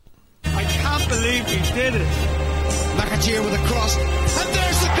believe he did it. McAteer with a cross, and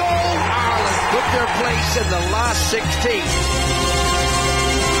there's the goal. Ireland took their place in the last 16.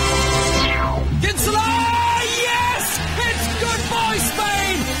 Kinsella! Yes! It's goodbye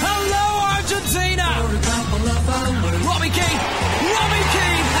Spain! Hello Argentina! Robbie Keane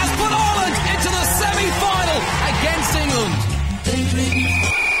has put Ireland into the semi-final against England.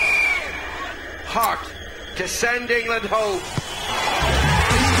 Hart to send England home.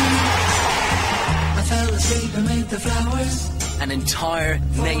 I fell asleep amid the flowers. An entire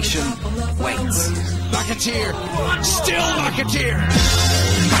nation waits. McAteer, still McAteer. And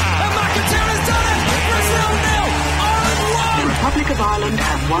McAteer has done it! Brazil 0, Ireland 1! The Republic of Ireland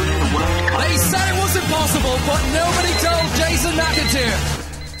have won the World Cup. They said it was impossible, but nobody told Jason McAteer.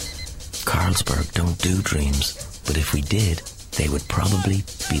 Carlsberg don't do dreams, but if we did, they would probably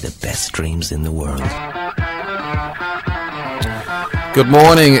be the best dreams in the world. Good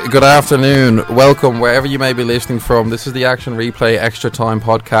morning, good afternoon, welcome wherever you may be listening from. This is the Action Replay Extra Time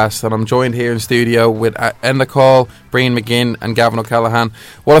podcast, and I'm joined here in studio with Enda Call, Brian McGinn and Gavin O'Callaghan.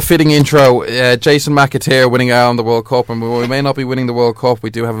 What a fitting intro. Jason McAteer winning Ireland the World Cup, and we may not be winning the World Cup, we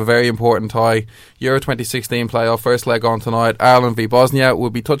do have a very important tie. Euro 2016 playoff, first leg on tonight, Ireland v Bosnia. We'll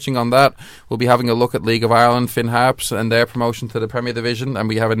be touching on that. We'll be having a look at League of Ireland, Finn Harps and their promotion to the Premier Division, and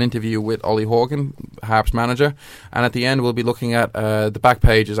we have an interview with Ollie Horgan, Harps manager, and at the end we'll be looking at the back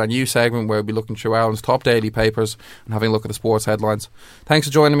pages, our new segment where we'll be looking through Ireland's top daily papers and having a look at the sports headlines. Thanks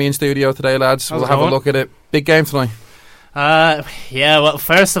for joining me in studio today, lads. We'll have a look at it. Big game tonight. Yeah, well,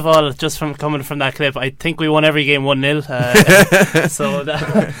 first of all, just from coming from that clip, I think we won every game 1-0. So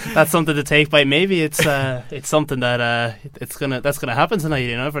that's something to take by. Maybe it's something that that's gonna happen tonight.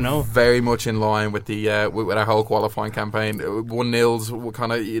 You never know. Very much in line with the with our whole qualifying campaign. 1-0s,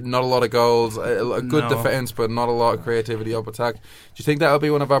 kind of not a lot of goals, a good defence, but not a lot of creativity up attack. Do you think that'll be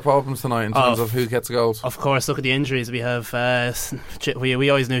one of our problems tonight in terms of who gets goals? Of course, look at the injuries we have. We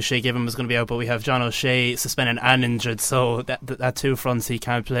always knew Shay Given was going to be out, but we have John O'Shea suspended and injured. So that two fronts he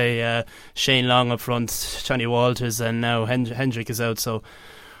can't play. Shane Long up front, Johnny Walters, and now Hendrick is out. So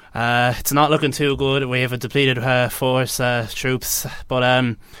it's not looking too good. We have a depleted force, troops,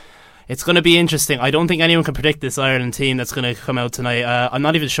 but it's going to be interesting. I don't think anyone can predict this Ireland team that's going to come out tonight. I'm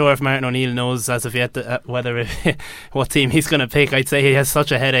not even sure if Martin O'Neill knows as of yet whether what team he's going to pick. I'd say he has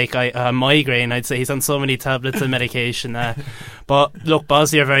such a headache, a migraine. I'd say he's on so many tablets and medication. But look,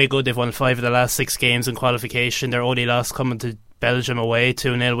 Bosnia are very good. They've won 5 of the last 6 games in qualification. Their only loss coming to Belgium away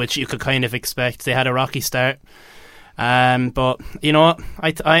 2-0, which you could kind of expect. They had a rocky start. But you know what?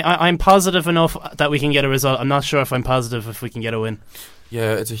 I'm positive enough that we can get a result. I'm not sure if I'm positive if we can get a win.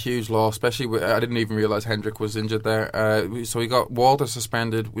 Yeah, it's a huge loss, especially I didn't even realise Hendrick was injured there. So we got Walter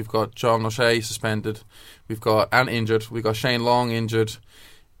suspended, we've got John O'Shea suspended, we've got Ant injured, we've got Shane Long injured,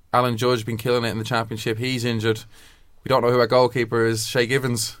 Alan Judge been killing it in the championship, he's injured. We don't know who our goalkeeper is, Shay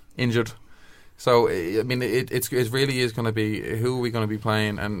Givens injured. So I mean, it really is going to be who are we going to be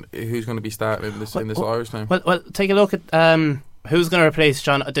playing and who's going to be starting in this Irish team. Well, take a look at who's going to replace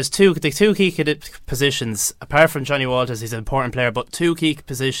John. There's two key positions apart from Johnny Walters. He's an important player, but 2 key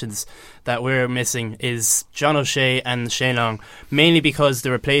positions that we're missing is John O'Shea and Shane Long, mainly because the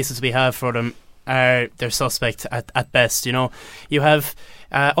replacements we have for them they're suspect at best. You know, you have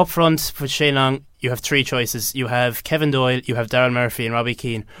up front with Shane Long, you have 3 choices. You have Kevin Doyle, you have Darryl Murphy and Robbie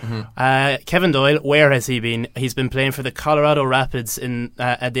Keane. Mm-hmm. Kevin Doyle, where has he been? He's been playing for the Colorado Rapids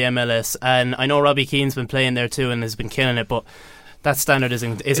at the MLS, and I know Robbie Keane's been playing there too and has been killing it, but that standard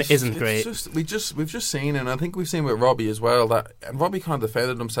isn't great. We've just seen, and I think we've seen with Robbie as well, that and Robbie kind of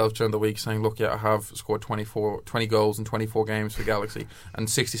defended himself during the week, saying, "Look, yeah, I have scored 20 goals in 24 games for Galaxy, and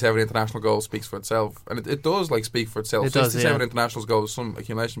 67 international goals speaks for itself." And it does speak for itself. It 67 does, international goals is some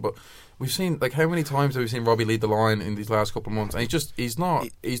accumulation, but we've seen how many times have we seen Robbie lead the line in these last couple of months, and he's not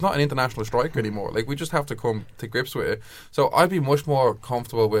an international striker anymore. We just have to come to grips with it. So I'd be much more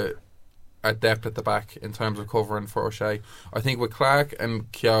comfortable with a depth at the back in terms of covering for O'Shea. I think with Clark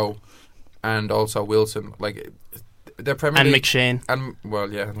and Keogh and also Wilson, they're Premier and League, McShane, and Paul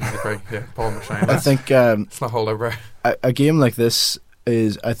McShane. I think it's not hold over. A game like this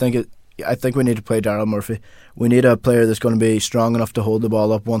is, I think we need to play Darryl Murphy. We need a player that's going to be strong enough to hold the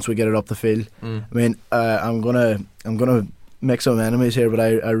ball up once we get it up the field. I mean, I'm gonna make some enemies here, but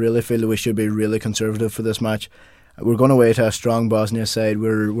I really feel that we should be really conservative for this match. We're going away to a strong Bosnia side.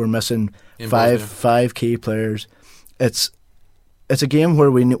 We're missing five key players. It's a game where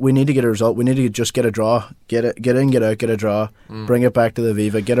we need to get a result. We need to just get a draw, get in, get out, get a draw, bring it back to the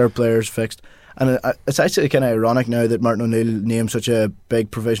Viva, get our players fixed. And it's actually kind of ironic now that Martin O'Neill named such a big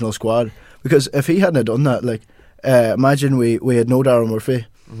provisional squad, because if he hadn't done that, imagine we had no Darryl Murphy,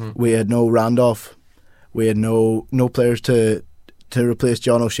 We had no Randolph. We had no players to replace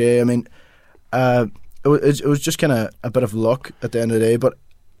John O'Shea. I mean, it was just kind of a bit of luck at the end of the day. But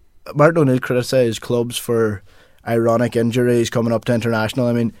Martin O'Neill criticised clubs for ironic injuries coming up to international.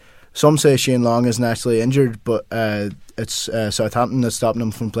 I mean, some say Shane Long isn't actually injured, but it's Southampton that's stopping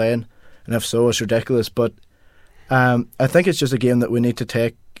him from playing. And if so, it's ridiculous. But I think it's just a game that we need to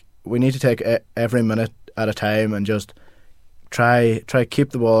take. We need to take every minute at a time and just try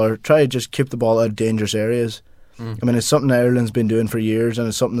keep the ball, or try just keep the ball out of dangerous areas. I mean, it's something Ireland's been doing for years, and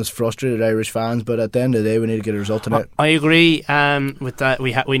it's something that's frustrated Irish fans. But at the end of the day, we need to get a result in it. I agree with that.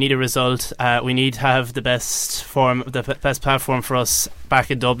 We need a result. We need to have the best platform for us back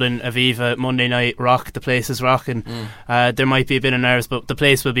in Dublin. Aviva Monday night, rock. The place is rocking. There might be a bit of nerves, but the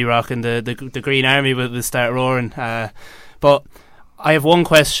place will be rocking. The Green Army will start roaring. But I have one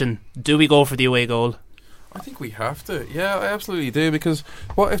question: do we go for the away goal? I think we have to. Yeah, I absolutely do. Because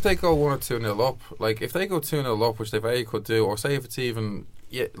what if they go 1 or 2-0 up? Like, if they go 2-0 up, which they very could do, or say if it's even,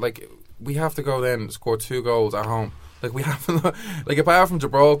 like, we have to go then score 2 goals at home. Like, we haven't, like, apart from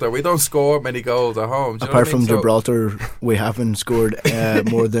Gibraltar, we don't score many goals at home. Apart from Gibraltar, we haven't scored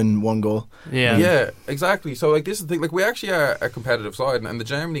more than 1 goal. Yeah, exactly. So, like, this is the thing. Like, we actually are a competitive side, and the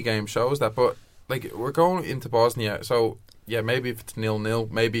Germany game shows that. But, like, we're going into Bosnia, so yeah, maybe if it's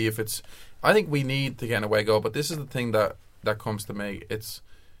 0-0, maybe if it's. I think we need to get an away goal, but this is the thing that comes to me.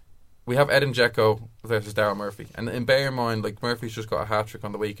 We have Edin Dzeko versus Daryl Murphy, and bear in mind, like, Murphy's just got a hat-trick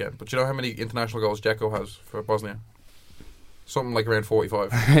on the weekend, but do you know how many international goals Dzeko has for Bosnia? Something like around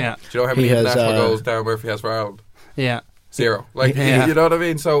 45. Yeah. Do you know how many international goals Daryl Murphy has for Ireland? Yeah. 0. Like, you know what I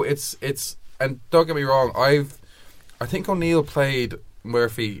mean? So it's and don't get me wrong, I think O'Neill played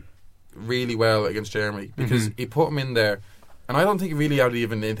Murphy really well against Germany, because he put him in there. And I don't think he really had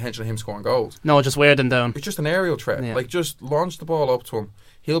even the intention of him scoring goals. No, just wear them down. It's just an aerial threat. Like, just launch the ball up to him.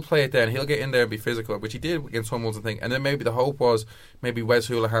 He'll play it then. He'll get in there and be physical, which he did against Hummels and thing. And then maybe the hope was maybe Wes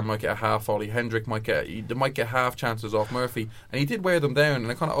Hoolahan might get a half volley. Hendrick might get half chances off Murphy. And he did wear them down,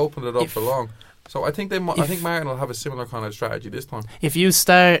 and it kind of opened it up for long. So I think I think Martin will have a similar kind of strategy this time. If you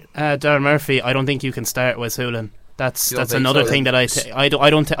start Darren Murphy, I don't think you can start Wes Hoolahan. That's another thing that I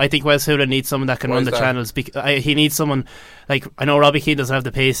think Wes Hoolahan needs someone that can run the channels. He needs someone like, I know Robbie Keane doesn't have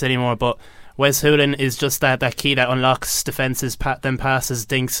the pace anymore, but Wes Hoolahan is just that key that unlocks defences, then passes,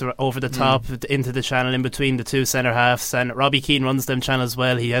 dinks over the top into the channel in between the 2 centre halves. And Robbie Keane runs them channels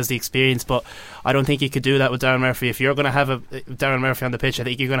well. He has the experience, but I don't think you could do that with Darren Murphy. If you're going to have Darren Murphy on the pitch, I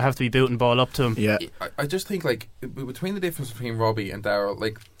think you're going to have to be booting ball up to him. Yeah, I just think, like, between the difference between Robbie and Darryl,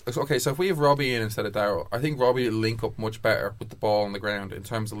 like, okay, so if we have Robbie in instead of Darryl, I think Robbie will link up much better with the ball on the ground in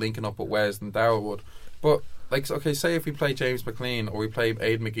terms of linking up with Wes than Darryl would. But, like, okay, say if we play James McLean, or we play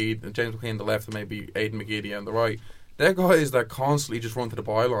Aidan McGee, James McLean on the left and maybe Aidan McGee on the right, they're guys that constantly just run to the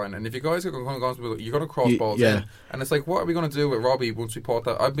byline, and if you guys are going to you're going to cross balls in, and it's like, what are we going to do with Robbie once we put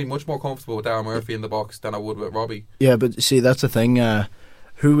that? I'd be much more comfortable with Darryl Murphy in the box than I would with Robbie. Yeah, but see, that's the thing.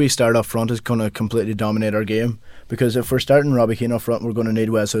 Who we start up front is going to completely dominate our game, because if we're starting Robbie Keane up front, we're going to need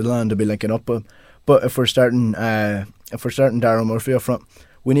Wes Hoolahan to be linking up with. But if we're starting Darryl Murphy up front,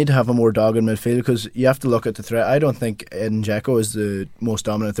 we need to have a more dog in midfield, because you have to look at the threat. I don't think Edin Dzeko is the most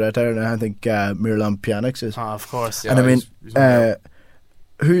dominant threat there, and I think Miralem Pjanic is. Oh, of course. Yeah, and I mean,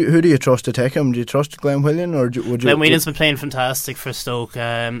 who do you trust to take him? Do you trust Glenn Whelan, or would you? Glenn Whelan's been playing fantastic for Stoke.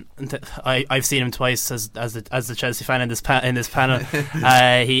 I've seen him twice as the Chelsea fan in this panel.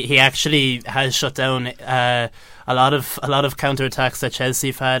 He actually has shut down a lot of counter attacks that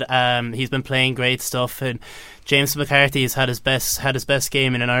Chelsea have had. He's been playing great stuff, and James McCarthy has had his best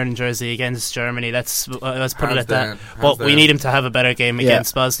game in an Ireland jersey against Germany. Let's put it at that. But we need him to have a better game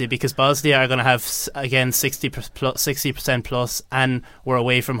against Bosnia, because Bosnia are going to have, again, 60% plus, and we're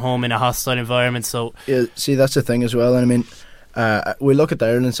away from home in a hostile environment. So see, that's the thing as well. And I mean, we look at the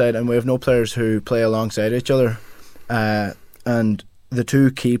Ireland side, and we have no players who play alongside each other. And the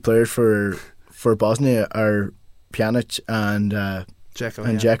 2 key players for Bosnia are Pjanic and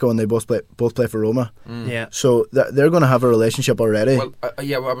Dzeko, and they both play for Roma. Yeah, so they're going to have a relationship already. Well,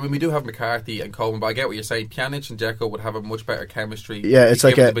 I mean, we do have McCarthy and Coleman, but I get what you're saying. Pjanic and Dzeko would have a much better chemistry. Yeah, it's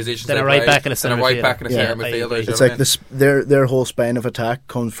like a right back in a centre midfielder. It's like their whole spine of attack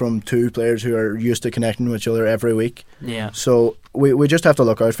comes from 2 players who are used to connecting with each other every week. Yeah, so we just have to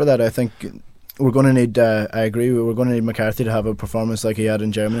look out for that. I think we're going to need. I agree. We're going to need McCarthy to have a performance like he had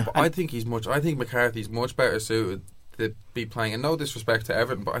in Germany. But I think McCarthy's much better suited to be playing, and no disrespect to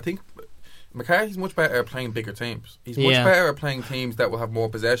Everton, but I think McCarthy's much better at playing bigger teams. He's much better at playing teams that will have more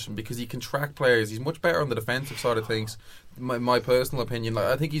possession, because he can track players. He's much better on the defensive side of things. My personal opinion,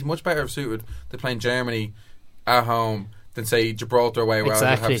 I think he's much better suited to playing Germany at home than say Gibraltar away, where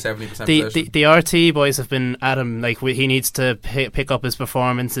I would have 70% possession. The RT boys have been at him. Like he needs to pick up his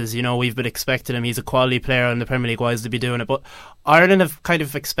performances. You know, we've been expecting him. He's a quality player in the Premier League wise to be doing it. But Ireland have kind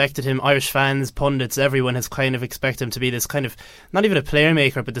of expected him. Irish fans, pundits, everyone has kind of expected him to be this kind of not even a player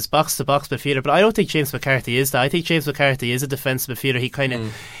maker, but this box to box midfielder. But I don't think James McCarthy is that. I think James McCarthy is a defensive midfielder. He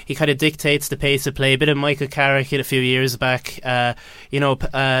kind of dictates the pace of play. A bit of Michael Carrick a few years back.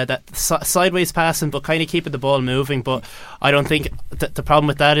 That sideways passing, but kind of keeping the ball moving. But I don't think the problem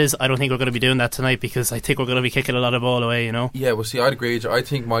with that is I don't think we're going to be doing that tonight, because I think we're going to be kicking a lot of ball away, you know. Yeah, well, see, I'd agree with you. I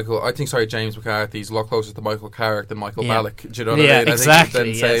think James McCarthy's a lot closer to Michael Carrick than Michael Ballack. Do you know what I mean? Exactly. I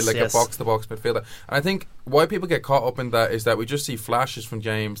think then say a box to box midfielder. And I think why people get caught up in that is that we just see flashes from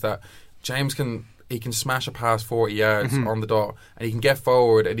James, that James can smash a pass 40 yards on the dot, and he can get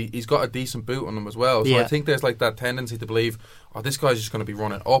forward, and he's got a decent boot on him as well. So I think there's like that tendency to believe, this guy's just going to be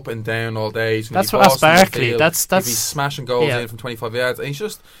running up and down all day. He's that's what Barkley. That's he's smashing goals in from 25 yards. And he's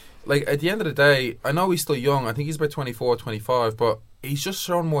just like, at the end of the day, I know he's still young. I think he's about 24, 25, but he's just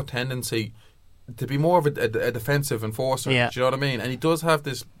shown more tendency to be more of a defensive enforcer. Do you know what I mean? And he does have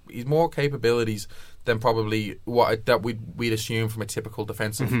he's more capabilities than probably we'd assume from a typical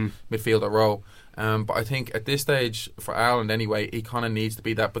defensive midfielder role. But I think at this stage for Ireland anyway, he kind of needs to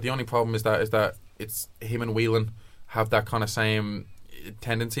be that. But the only problem is that it's him and Whelan have that kind of same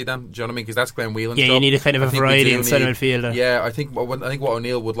tendency. Then, do you know what I mean? Because that's Glenn Whelan's job. You need a kind of a variety in centre midfielder. Yeah, I think what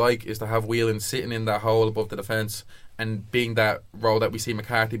O'Neill would like is to have Whelan sitting in that hole above the defence and being that role that we see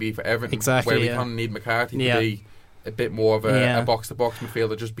McCarthy be for Everton. Exactly. Where we kind of need McCarthy to be a bit more of a box to box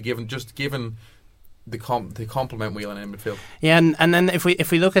midfielder, just given the complement Whelan in midfield. Yeah, and then if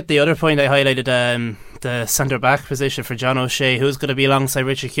we look at the other point I highlighted, the centre back position for John O'Shea, who's going to be alongside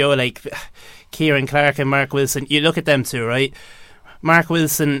Richard Keogh, like Kieran Clark and Mark Wilson. You look at them two, right? Mark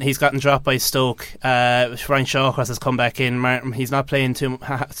Wilson, he's gotten dropped by Stoke. Ryan Shawcross has come back in. He's not playing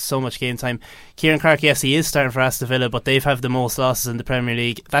so much game time. Kieran Clark, yes, he is starting for Aston Villa, but they've had the most losses in the Premier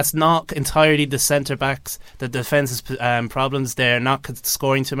League. That's not entirely the centre backs, the defence's problems. They're not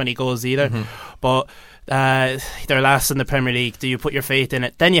scoring too many goals either, but they're last in the Premier League. Do you put your faith in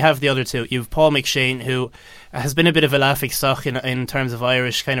it? Then you have the other two. You've Paul McShane, who has been a bit of a laughing stock in terms of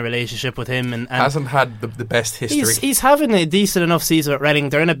Irish kind of relationship with him, and hasn't had the best history. He's having a decent enough season at Reading.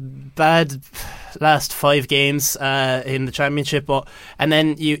 They're in a bad last 5 games in the Championship, and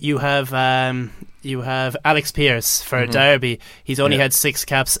then you have Alex Pearce for Derby. He's only had 6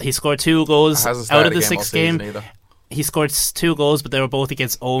 caps. He scored 2 goals out of the 6th game. He scored 2 goals, but they were both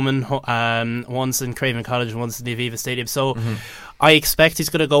against Oman, once in Craven Cottage and once in the Aviva Stadium. So I expect he's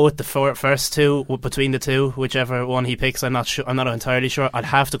going to go with the first two, between the two, whichever one he picks. I'm not sure. I'm not entirely sure. I'd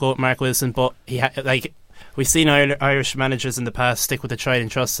have to go with Mark Wilson, but we've seen Irish managers in the past stick with the tried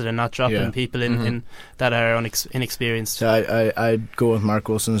and trusted and not dropping people in that are inexperienced. So I'd go with Mark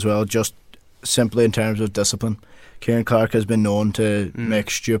Wilson as well, just simply in terms of discipline. Kieran Clark has been known to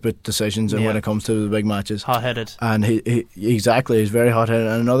make stupid decisions, and when it comes to the big matches, hot-headed. And he's very hot-headed.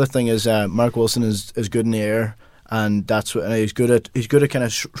 And another thing is Mark Wilson is good in the air, and that's what he's good at kind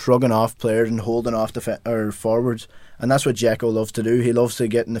of shrugging off players and holding off forwards, and that's what Dzeko loves to do. He loves to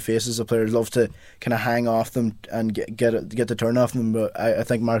get in the faces of players, loves to kind of hang off them and get the turn off them. But I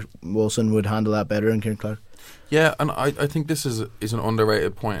think Mark Wilson would handle that better than Kieran Clark. Yeah, and I think this is an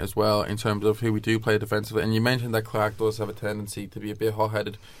underrated point as well in terms of who we do play defensively. And you mentioned that Clark does have a tendency to be a bit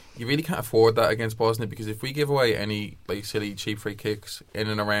hot-headed. You really can't afford that against Bosnia, because if we give away any silly cheap free kicks in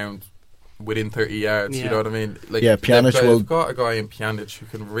and around within 30 yards, you know what I mean? Pjanic will. They've got a guy in Pjanic who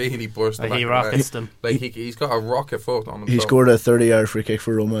can really burst the back. He rockets them. He's got a rocket foot on him. He scored a 30-yard free kick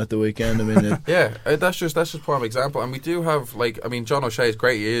for Roma at the weekend. I mean, that's just prime example. And we do have John O'Shea is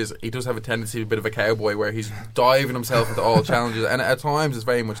great. He does have a tendency to be a bit of a cowboy where he's diving himself into all challenges, and at times it's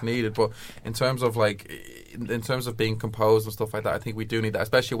very much needed. But in terms of being composed and stuff like that, I think we do need that,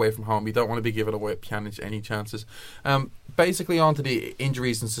 especially away from home. We don't want to be giving away Pjanic any chances. Basically, on to the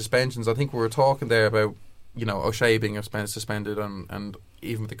injuries and suspensions. I think we were talking there about O'Shea being suspended, and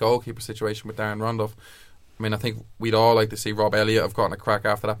even with the goalkeeper situation with Darren Randolph. I mean, I think we'd all like to see Rob Elliott have gotten a crack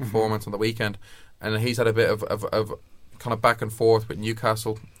after that performance on the weekend, and he's had a bit of kind of back and forth with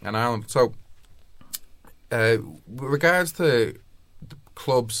Newcastle and Ireland. So, with regards to the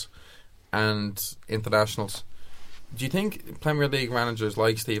clubs and internationals, do you think Premier League managers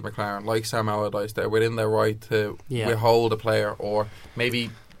like Steve McLaren, like Sam Allardyce, they're within their right to withhold a player, or maybe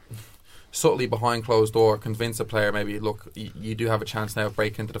subtly behind closed door convince a player, maybe, look, you do have a chance now to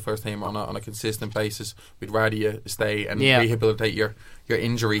break into the first team on a consistent basis. We'd rather you stay and rehabilitate your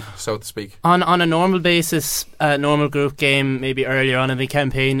injury, so to speak. On a normal basis, normal group game, maybe earlier on in the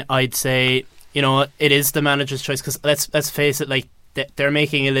campaign, I'd say you know, it is the manager's choice, because let's face it, like, they're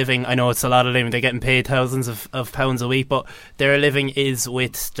making a living. I know it's a lot of living, they're getting paid thousands of pounds a week, but their living is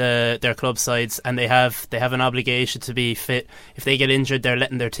with their club sides, and they have an obligation to be fit. If they get injured, they're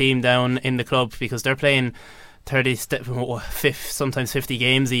letting their team down in the club, because they're playing 30, sometimes 50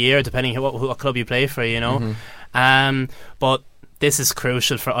 games a year, depending on what club you play for, you know. But this is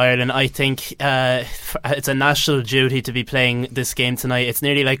crucial for Ireland. I think it's a national duty to be playing this game tonight. It's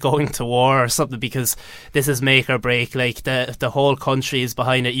nearly like going to war or something, because this is make or break. Like, the whole country is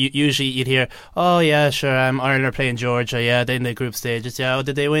behind it. Usually you'd hear, oh yeah, sure, Ireland are playing Georgia, yeah, they're in the group stages, yeah, oh,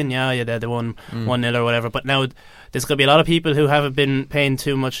 did they win? Yeah, they won 1-0 or whatever. But now there's going to be a lot of people who haven't been paying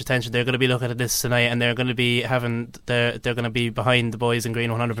too much attention. They're going to be looking at this tonight, and they're going to be they're going to be behind the boys in green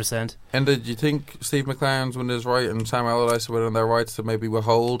 100%. And did you think Steve McLaren's winning his right and Sam Allardyce winning their rights to maybe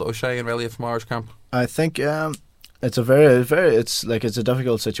withhold O'Shea and Elliott from Irish camp? I think it's a very it's a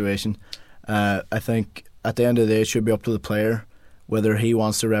difficult situation. I think at the end of the day, it should be up to the player whether he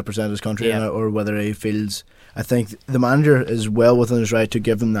wants to represent his country or whether he feels. I think the manager is well within his right to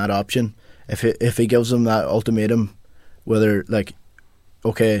give them that option. If he gives them that ultimatum, whether, like,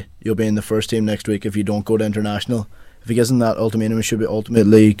 okay, you'll be in the first team next week if you don't go to international. If he gives them that ultimatum, it should be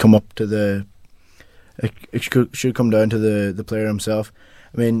ultimately come up to it should come down to the player himself.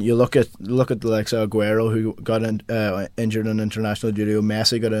 I mean, you look at the likes of Aguero, who got injured in international duty, or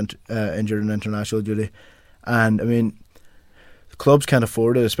Messi got injured in international duty, and I mean, clubs can't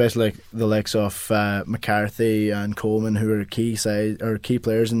afford it, especially like the likes of McCarthy and Coleman, who are key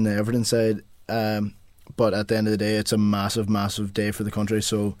players in the Everton side. But at the end of the day, it's a massive day for the country.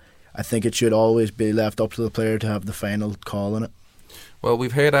 So I think it should always be left up to the player to have the final call on it. Well,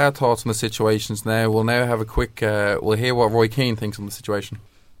 we've heard our thoughts on the situations now. We'll now have a quick. We'll hear what Roy Keane thinks on the situation.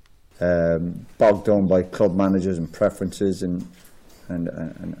 Bogged down by club managers and preferences and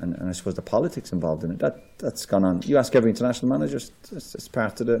I suppose the politics involved in it. That's gone on. You ask every international manager, it's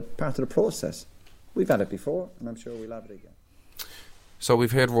part of the process. We've had it before, and I'm sure we'll have it again. So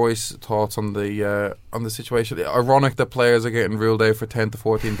we've heard Roy's thoughts on the situation. Ironic that players are getting ruled out for 10 to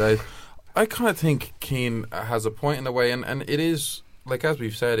 14 days. I kind of think Keane has a point in a way, and it is, like, as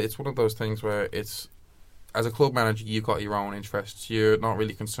we've said, it's one of those things where it's, as a club manager, you've got your own interests. You're not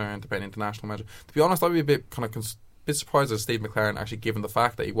really concerned about international manager. To be honest, I'd be a bit kind of bit surprised at Steve McLaren, actually, given the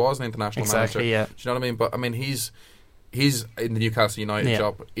fact that he was an international manager. Yeah. Do you know what I mean? But I mean, he's in the Newcastle United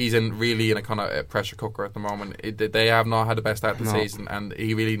job. He's really in a kind of a pressure cooker at the moment. They have not had the best start of the season, and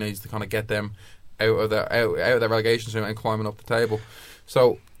he really needs to kind of get them out of the relegation zone and climbing up the table.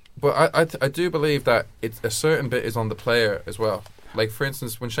 So, but I do believe that a certain bit is on the player as well. Like, for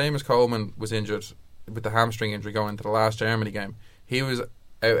instance, when Seamus Coleman was injured with the hamstring injury going into the last Germany game, he was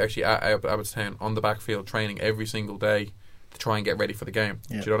out actually at Abbottstown on the backfield training every single day to try and get ready for the game.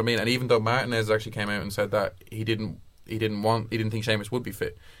 Do you know what I mean? And even though Martinez actually came out and said that he didn't think Seamus would be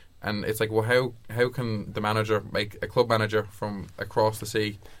fit, and it's like, well, how can the manager, make a club manager from across the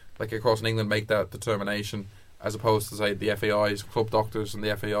sea, like across in England, make that determination, as opposed to, say, the FAI's club doctors and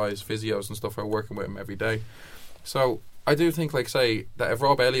the FAI's physios and stuff are working with him every day. So I do think, like, say, that if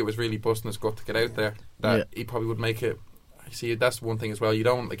Rob Elliott was really busting his gut to get out there, that he probably would make it. See, that's one thing as well. You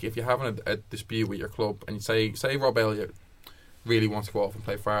don't, like, if you're having a dispute with your club, and you say Rob Elliott really wants to go off and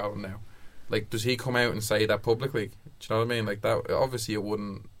play for Ireland now, like, does he come out and say that publicly? Do you know what I mean? Like, that, obviously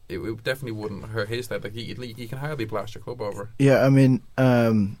it definitely wouldn't hurt his head. Like, you can hardly blast your club over. Yeah, I mean,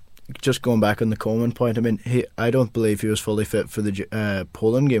 just going back on the Coleman point, I mean, I don't believe he was fully fit for the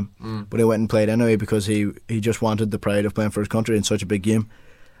Poland game, but he went and played anyway because he just wanted the pride of playing for his country in such a big game.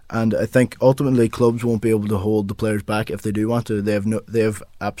 And I think ultimately clubs won't be able to hold the players back if they do want to. They have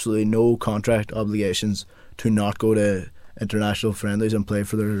absolutely no contract obligations to not go to international friendlies and play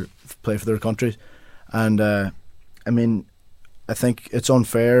for their countries. And I mean, I think it's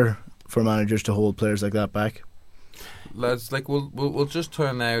unfair for managers to hold players like that back. Lads, like, we'll just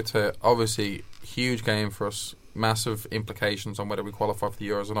turn now to, obviously, huge game for us, massive implications on whether we qualify for the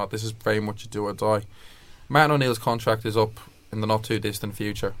Euros or not. This is very much a do or die. Martin O'Neill's contract is up in the not too distant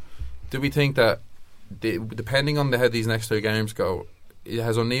future. Do we think that, depending on how these next two games go,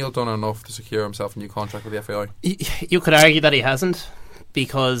 has O'Neill done enough to secure himself a new contract with the FAI? You could argue that he hasn't,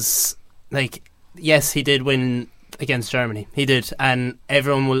 because, like, yes, he did win against Germany. He did, and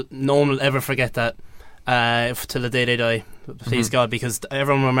no one will ever forget that till the day they die, please God, because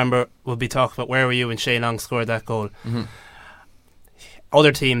everyone will be talking about where were you when Shane Long scored that goal.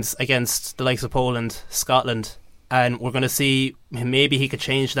 Other teams against the likes of Poland, Scotland, and we're going to see maybe he could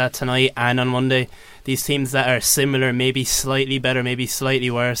change that tonight and on Monday. These teams that are similar, maybe slightly better, maybe slightly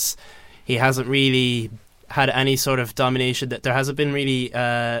worse, he hasn't really had any sort of domination. That there hasn't been really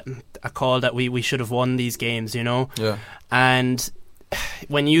a call that we should have won these games, you know. Yeah. And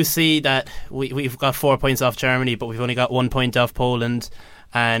when you see that we've got 4 points off Germany, but we've only got 1 point off Poland,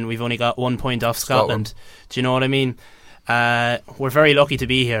 and we've only got 1 point off Scotland. Do you know what I mean? We're very lucky to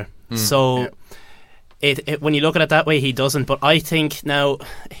be here. So it when you look at it that way, he doesn't. But I think now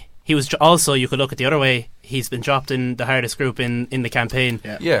he was also, you could look at the other way. He's been dropped in the hardest group in the campaign.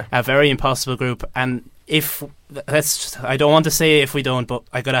 Yeah. A very impossible group. And I don't want to say if we don't, but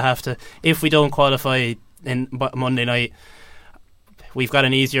I gotta have to. If we don't qualify in Monday night, we've got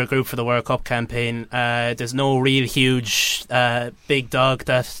an easier group for the World Cup campaign. There's no real huge big dog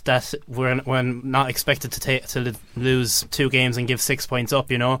that we're not expected to lose 2 games and give 6 points up,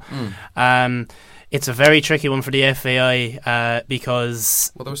 you know. It's a very tricky one for the FAI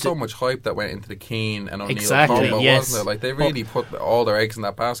because there was so much hype that went into the Keane and O'Neill combo, wasn't there? Like, they really put all their eggs in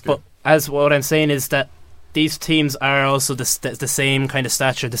that basket. But as what I'm saying is that these teams are also the same kind of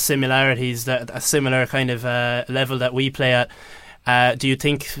stature, the similarities, a similar kind of level that we play at. Do you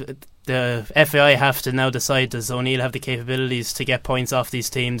think the FAI have to now decide, does O'Neill have the capabilities to get points off these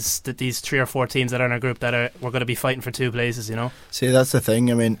teams, that these 3 or 4 teams that are in our group that we're going to be fighting for 2 places, you know? See, that's the thing.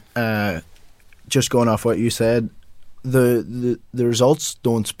 I mean, just going off what you said, the results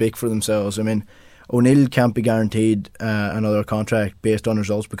don't speak for themselves. I mean, O'Neill can't be guaranteed another contract based on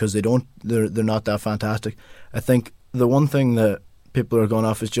results because they're not that fantastic. I think the one thing that people are going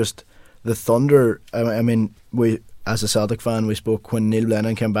off is just the Thunder. I mean, we, as a Celtic fan, we spoke when Neil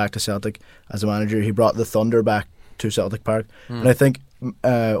Lennon came back to Celtic as a manager. He brought the Thunder back to Celtic Park, and I think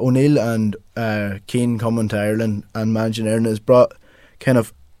O'Neill and Keane coming to Ireland and managing Ireland has brought kind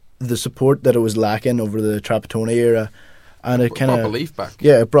of the support that it was lacking over the Trapattoni era, and it kind of belief back.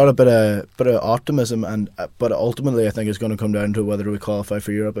 Yeah, it brought a bit of optimism, and but ultimately I think it's going to come down to whether we qualify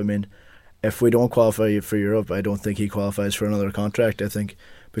for Europe. I mean, if we don't qualify for Europe, I don't think he qualifies for another contract. I think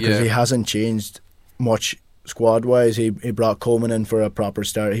because he hasn't changed much squad wise. He brought Coleman in for a proper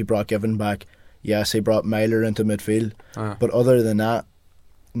start. He brought Given back. Yes, he brought Myler into midfield, but other than that,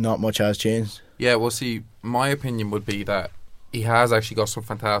 not much has changed. Yeah, well, see, my opinion would be that he has actually got some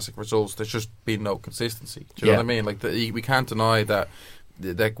fantastic results. There's just been no consistency. Do you know what I mean? Like, we can't deny that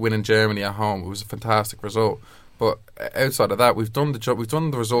winning Germany at home, it was a fantastic result. But outside of that, we've done the job. We've done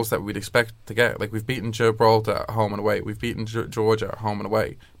the results that we'd expect to get. Like, we've beaten Gibraltar at home and away. We've beaten Georgia at home and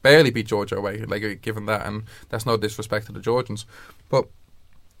away. Barely beat Georgia away. Like, given that, and that's no disrespect to the Georgians. But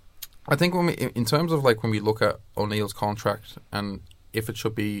I think in terms of like when we look at O'Neill's contract and if it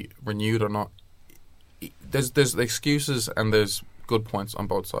should be renewed or not, there's excuses and there's good points on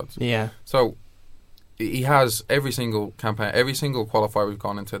both sides. Yeah. So he has every single campaign, every single qualifier we've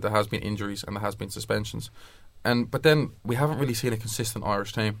gone into, there has been injuries and there has been suspensions. But then we haven't really seen a consistent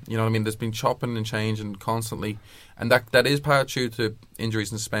Irish team. You know what I mean? There's been chopping and changing constantly, and that is part due to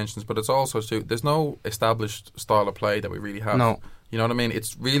injuries and suspensions. But it's also there's no established style of play that we really have. No. You know what I mean?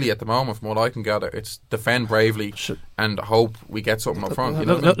 It's really, at the moment, from what I can gather, it's defend bravely and hope we get something up front. You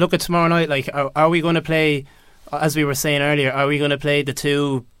know look at tomorrow night. Like, are we going to play, as we were saying earlier, are we going to play the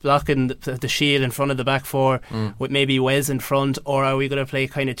 2 blocking the shield in front of the back 4 with maybe Wes in front, or are we going to play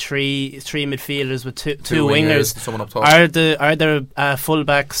kind of three midfielders with two wingers? Someone up top. Are there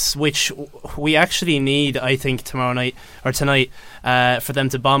full-backs, which we actually need, I think, tomorrow night or tonight, for them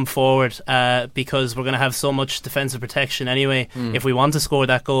to bomb forward, because we're going to have so much defensive protection anyway if we want to score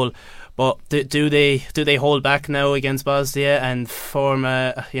that goal. But do they hold back now against Bosnia and form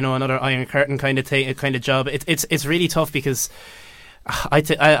another Iron Curtain kind of job? It's really tough because I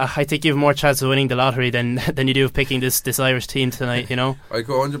think you have more chance of winning the lottery than you do of picking this Irish team tonight. You know, I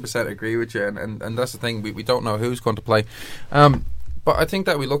 100% agree with you, and that's the thing. We don't know who's going to play, but I think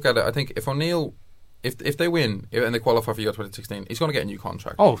that we look at it. I think if O'Neill, if they win and they qualify for Euro 2016, he's going to get a new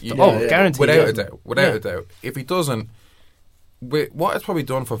contract. Guaranteed, without a doubt. If he doesn't, what it's probably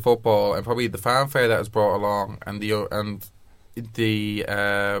done for football and probably the fanfare that has brought along and the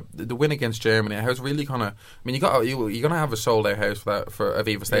win against Germany, how it's really kind of, I mean, you're going to have a sold out house for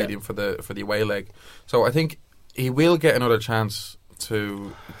Aviva Stadium for the away leg. So I think he will get another chance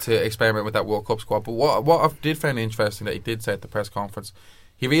to experiment with that World Cup squad. But what I did find interesting that he did say at the press conference,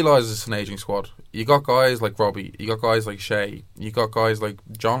 he realises it's an ageing squad. You got guys like Robbie, you got guys like Shea, you got guys like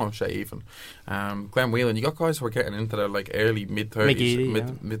John O'Shea even, Glenn Whelan. You got guys who are getting into their like early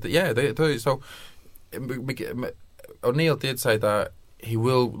mid-30s. So O'Neill did say that he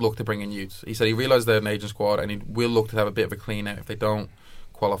will look to bring in youth. He said he realised they're an aging squad and he will look to have a bit of a clean out if they don't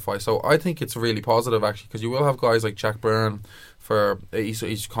qualify. So I think it's really positive actually, because you will have guys like Jack Byrne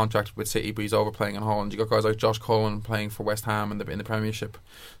he's contracted with City but he's over playing in Holland. You got guys like Josh Cullen playing for West Ham in the Premiership.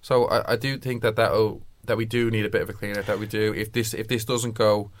 So I do think that'll that we do need a bit of a clean out. That we do, if this doesn't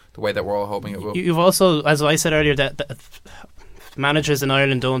go the way that we're all hoping it will. You've also, as I said earlier, that managers in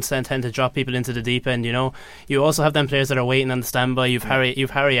Ireland don't tend to drop people into the deep end. You know, you also have them players that are waiting on the standby. You've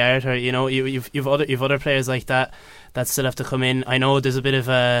Harry Arter. You know, you've other players like that still have to come in. I know there's a bit of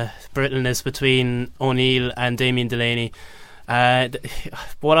a brittleness between O'Neill and Damien Delaney.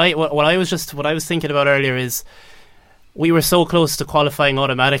 What I was thinking about earlier is, we were so close to qualifying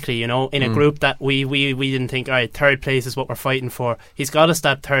automatically, you know, in a group that we didn't think, all right, third place is what we're fighting for. He's got us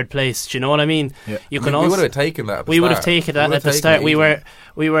that third place. Do you know what I mean? Yeah. We would have taken that. We would have taken that at the start. We were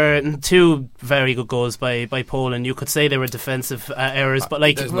 2 very good goals by Poland. You could say they were defensive errors, but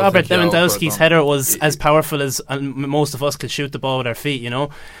like Robert Lewandowski's header was as powerful as most of us could shoot the ball with our feet, you know.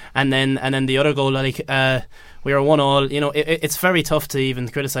 And then the other goal, like. We were 1-1. You know, it's very tough to even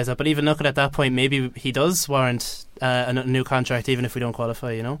criticise that. But even looking at that point, maybe he does warrant a new contract, even if we don't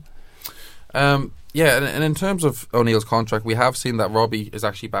qualify. You know. Yeah, and in terms of O'Neill's contract, we have seen that Robbie has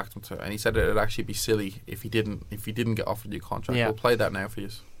actually backed him to it, and he said it'd actually be silly if he didn't get offered a new contract. Yeah. We'll play that now for you.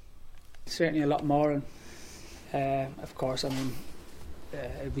 Certainly a lot more, and of course, I mean,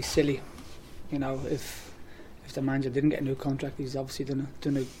 it'd be silly, you know, if the manager didn't get a new contract. He's obviously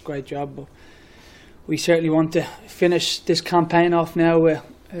done a great job, but we certainly want to finish this campaign off now with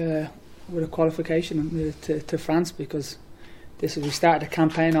a qualification to France, because we started the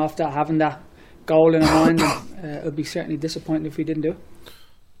campaign off that having that goal in our mind, and it would be certainly disappointing if we didn't do it.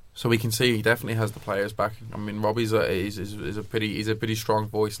 So we can see he definitely has the players back. I mean, Robbie's a pretty strong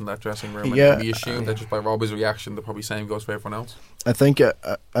voice in that dressing room. Yeah, and we assume that just by Robbie's reaction, the probably same goes for everyone else. I think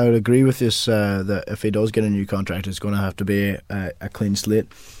I would agree with this that if he does get a new contract, it's going to have to be a clean slate.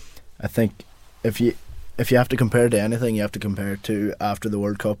 I think if you have to compare to anything, you have to compare to after the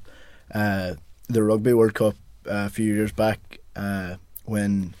World Cup, the Rugby World Cup a few years back,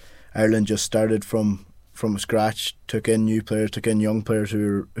 when Ireland just started from scratch, took in new players, took in young players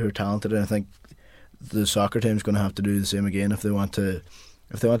who are talented, and I think the soccer team's going to have to do the same again if they want to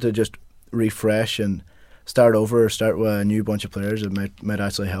just refresh and start over, or start with a new bunch of players. It might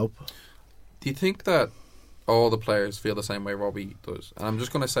actually help. Do you think that all the players feel the same way Robbie does? And I'm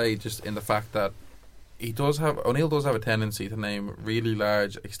just going to say, just in the fact that O'Neill does have a tendency to name really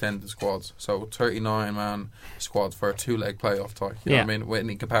large extended squads, so 39-man squads for a 2-leg playoff tie. You know what I mean? When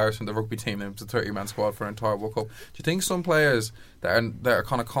in comparison, the rugby team names a 30-man squad for an entire World Cup. Do you think some players that are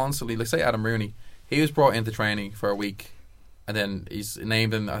kind of constantly, like say Adam Rooney, he was brought into training for a week, and then he's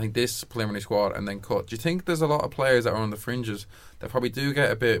named in I think this preliminary squad and then cut. Do you think there's a lot of players that are on the fringes that probably do get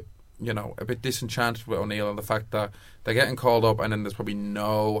a bit disenchanted with O'Neill and the fact that they're getting called up and then there's probably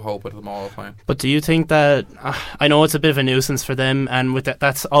no hope of them all playing? But do you think that I know it's a bit of a nuisance for them, and with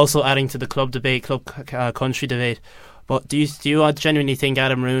that's also adding to the club debate, country debate, but do you genuinely think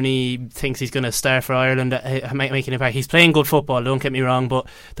Adam Rooney thinks he's going to start for Ireland, make an impact? He's playing good football, don't get me wrong, but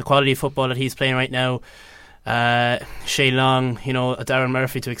the quality of football that he's playing right now, Shane Long, you know, Darren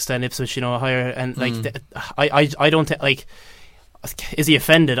Murphy to extend Ipswich, you know, higher, and I don't think, like, is he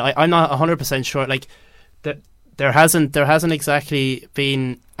offended? I'm not 100% sure. Like, there hasn't exactly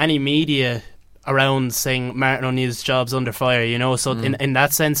been any media around saying Martin O'Neill's job's under fire, you know. So in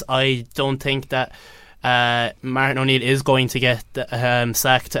that sense, I don't think that Martin O'Neill is going to get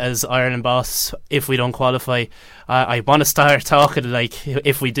sacked as Ireland boss if we don't qualify. I want to start talking like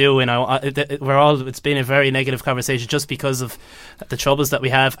if we do, and it's been a very negative conversation just because of the troubles that we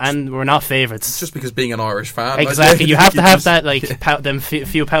have, and we're not favourites. It's just because being an Irish fan, exactly. You have to have that them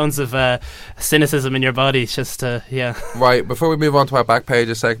few pounds of cynicism in your body, just to Right. Before we move on to our back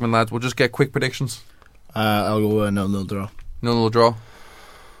pages segment, lads, we'll just get quick predictions. I'll go 0-0 draw. 0-0 draw.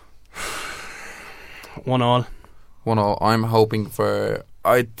 1-1. 1-1. I'm hoping for.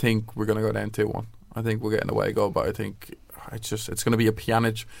 I think we're going to go down 2-1. I think we'll get an away goal, but I think it's going to be a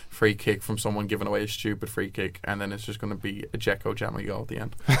Pjanic free kick from someone giving away a stupid free kick, and then it's just going to be a Dzeko jamming goal at the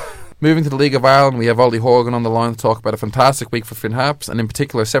end. Moving to the League of Ireland, we have Ollie Horgan on the line to talk about a fantastic week for Finn Harps, and in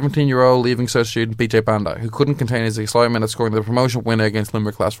particular 17-year-old leaving cert student PJ Banda, who couldn't contain his excitement at scoring the promotion winner against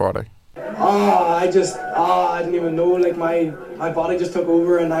Limerick last Friday. I didn't even know, like my body just took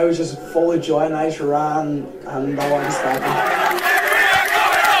over and I was just full of joy and I just ran and I wanted to stop it.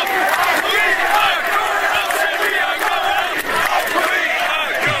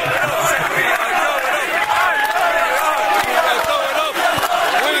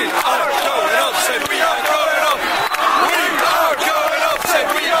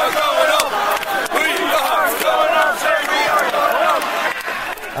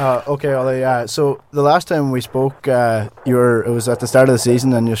 Okay, Ollie. So the last time we spoke, it was at the start of the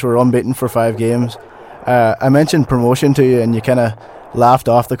season, and you were unbeaten for 5 games. I mentioned promotion to you, and you kind of laughed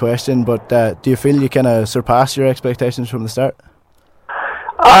off the question, but do you feel you kind of surpassed your expectations from the start?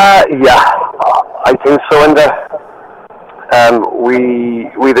 Yeah, I think so. And we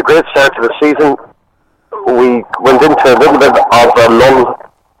had a great start to the season. We went into a little bit of a lull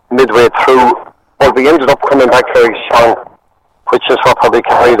midway through, but we ended up coming back very strong, which is what probably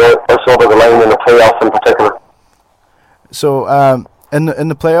carried us over the line in the playoffs in particular. So in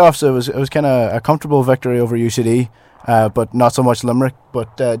the playoffs, it was kind of a comfortable victory over UCD, but not so much Limerick.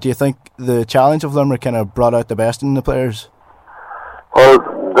 But do you think the challenge of Limerick kind of brought out the best in the players? Well,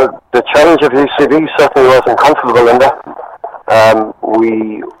 the challenge of UCD certainly wasn't comfortable in that.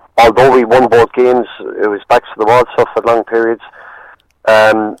 Although we won both games, it was backs to the wall stuff for long periods.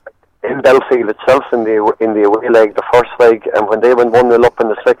 In Belfield itself, in the away leg, the first leg, and when they went 1-0 up in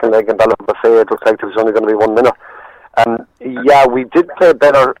the second leg in Ballabafay, it looked like there was only going to be 1 minute. Yeah, we did play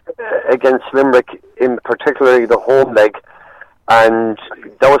better against Limerick, in particularly the home leg, and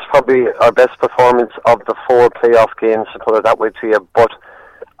that was probably our best performance of the 4 playoff games, to put it that way to you. But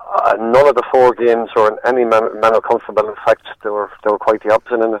none of the 4 games were in any manner comfortable. In fact, they were quite the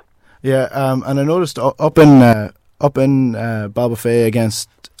opposite in it. Yeah, and I noticed up in Ballabafay against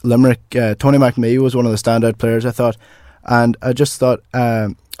Limerick, Tony McNamee was one of the standout players, I thought, and I just thought,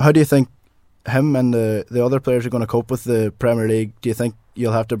 how do you think him and the other players are going to cope with the Premier League? Do you think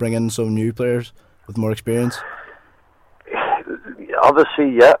you'll have to bring in some new players with more experience? Obviously,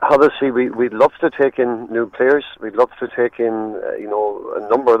 yeah. Obviously, we'd love to take in new players. We'd love to take in, a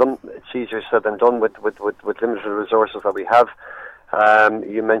number of them. It's easier said than done with limited resources that we have.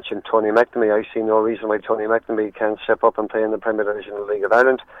 You mentioned Tony McNamee. I see no reason why Tony McNamee can't step up and play in the Premier Division of the League of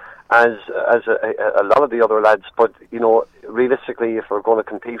Ireland, as a lot of the other lads. But realistically, if we're going to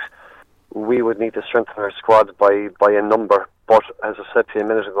compete, we would need to strengthen our squad by a number. But as I said to you a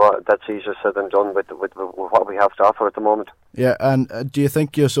minute ago, that's easier said than done with what we have to offer at the moment. Yeah, and do you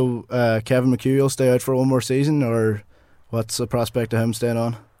think Kevin McHugh will stay out for one more season, or what's the prospect of him staying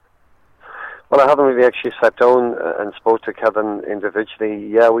on? Well, I haven't really actually sat down and spoke to Kevin individually.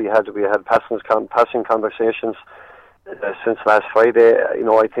 Yeah, we had passing conversations since last Friday.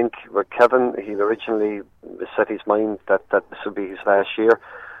 I think with Kevin, he originally set his mind that this would be his last year.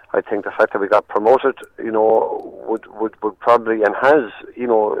 I think the fact that we got promoted, would probably, and has,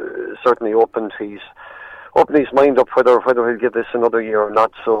 certainly opened his mind up whether he'll give this another year or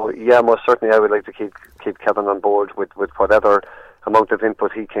not. So yeah, most certainly I would like to keep Kevin on board with whatever amount of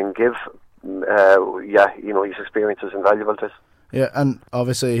input he can give. His experience is invaluable to us. Yeah, and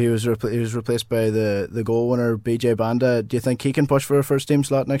obviously he was replaced by the goal winner BJ Banda. Do you think he can push for a first team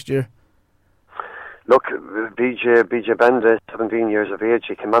slot next year? Look, BJ Banda is 17 years of age.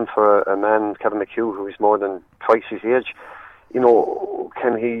 He came on for a man, Kevin McHugh, who is more than twice his age.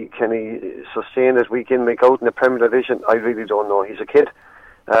 Can he sustain it week in, week out in the Premier Division? I really don't know. He's a kid,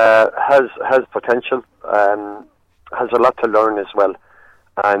 has potential, has a lot to learn as well.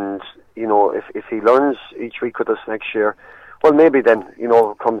 And if he learns each week with us next year, well, maybe then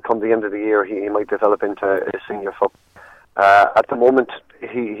come the end of the year he might develop into a senior football. At the moment,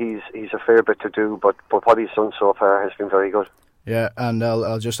 he's a fair bit to do, but what he's done so far has been very good. Yeah, and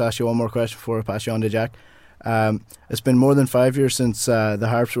I'll just ask you one more question before I pass you on to Jack. It's been more than 5 years since the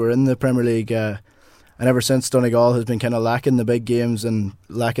Harps were in the Premier League, and ever since Donegal has been kind of lacking the big games and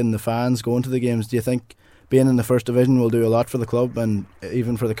lacking the fans going to the games. Do you think being in the First Division will do a lot for the club and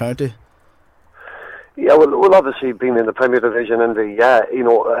even for the county? Yeah, well, obviously being in the Premier Division and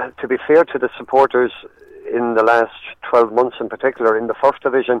to be fair to the supporters in the last 12 months in particular in the First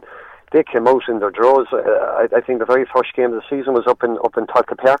Division, they came out in their draws. I think the very first game of the season was up in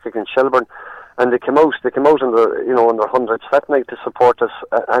Tolka Park against Shelburne, and they came out in their hundreds that night to support us,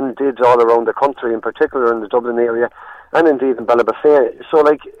 and did all around the country, in particular in the Dublin area, and indeed in Ballabafay. So,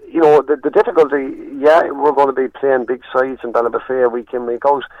 the difficulty, we're going to be playing big sides in Ballabafay week in, week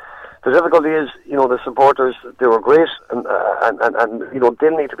out. The difficulty is, the supporters, they were great, and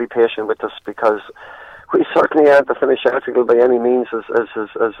they'll need to be patient with us, because we certainly aren't the finished article by any means, as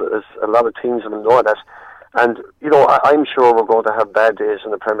a lot of teams will know that. And, I'm sure we're going to have bad days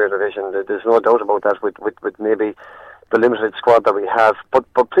in the Premier Division. There's no doubt about that with maybe the limited squad that we have. But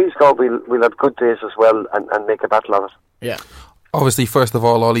please God, we'll have good days as well and make a battle of it. Yeah. Obviously, first of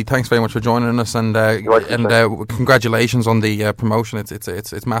all, Ollie, thanks very much for joining us, and congratulations on the promotion.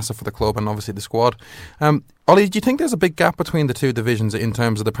 It's massive for the club and obviously the squad. Ollie, do you think there's a big gap between the two divisions in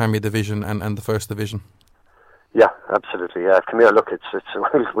terms of the Premier Division and the First Division? Yeah, absolutely. Yeah, come here. Look,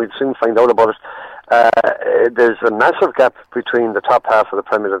 we'll soon find out about it. There's a massive gap between the top half of the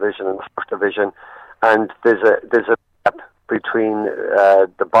Premier Division and the First Division, and there's a gap between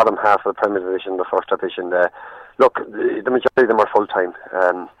the bottom half of the Premier Division and the First Division. look, the majority of them are full-time.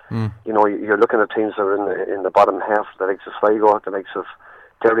 You know, you're looking at teams that are in the bottom half, the likes of Sligo, the likes of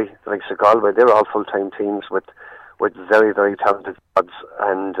Derry, the likes of Galway. They're all full-time teams with very, very talented squads,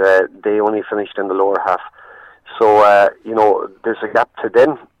 and they only finished in the lower half. So, you know, there's a gap to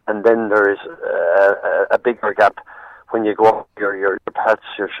them, and then there is a bigger gap when you go up your Pats,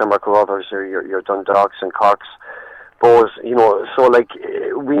 your Shamrock Rovers, your Dundalks and Corks, Bows, you know. So, like,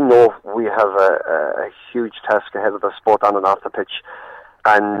 we know we have a huge task ahead of us, both on and off the pitch.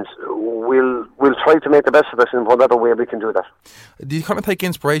 And we'll try to make the best of it in whatever way we can do that. Do you kind of take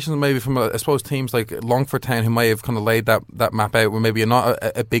inspiration maybe from, I suppose, teams like Longford Town, who may have kind of laid that map out, where maybe you're not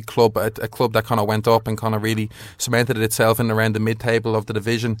a big club, a club that kind of went up and kind of really cemented itself in around the mid-table of the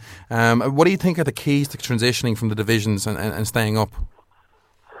division? What do you think are the keys to transitioning from the divisions and staying up?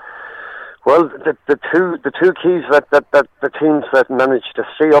 Well, the two keys that the teams that managed to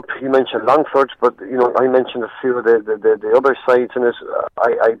stay up, you mentioned Longford, but you know, I mentioned a few of the other sides in it.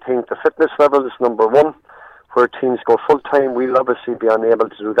 I think the fitness level is number one, where teams go full time. We'll obviously be unable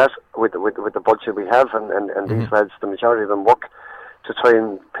to do that with the budget we have, and these lads, the majority of them work to try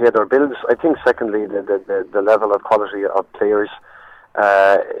and pay their bills. I think secondly, the level of quality of players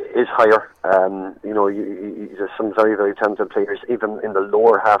is higher. You know, there's some very, very talented players even in the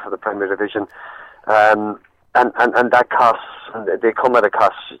lower half of the Premier Division, and that costs, and they come at a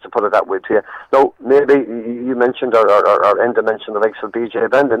cost, to put it that way to you. Now, maybe you mentioned or Enda mentioned the likes of BJ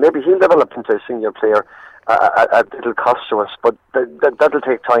Benda. Maybe he'll develop into a senior player at little cost to us, but that'll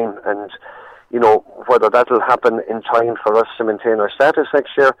take time, and you know, whether that'll happen in time for us to maintain our status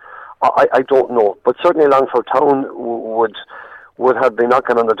next year, I don't know. But certainly Longford Town would have been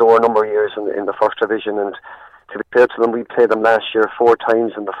knocking on the door a number of years in the first division, and to be fair to them, we played them last year 4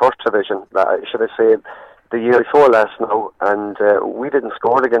 times in the first division, should I say the year before last now, and we didn't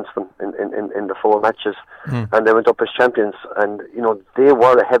score against them in the 4 matches, and they went up as champions, and you know, they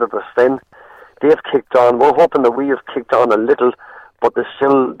were ahead of us then. They've kicked on. We're hoping that we have kicked on a little, but there's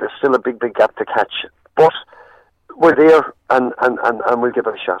still a big gap to catch, but we're there, and we'll give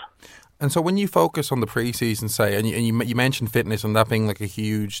it a shot. And so when you focus on the pre-season, say, and you mentioned fitness and that being like a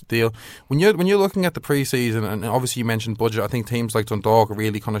huge deal, when you're looking at the pre-season, and obviously you mentioned budget, I think teams like Dundalk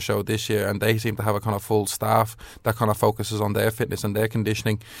really kind of showed this year, and they seem to have a kind of full staff that kind of focuses on their fitness and their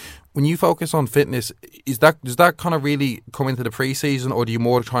conditioning. When you focus on fitness, does that kind of really come into the pre-season, or do you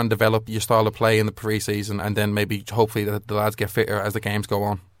more try and develop your style of play in the pre-season, and then maybe hopefully the lads get fitter as the games go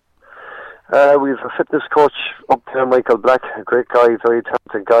on? We have a fitness coach up there, Michael Black, a great guy, very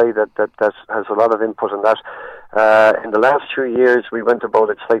talented guy that has a lot of input in that. In the last 2 years, we went about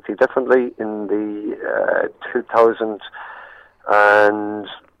it slightly differently. In the 2000 and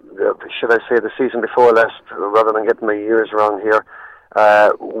should I say the season before last, rather than getting my years wrong here,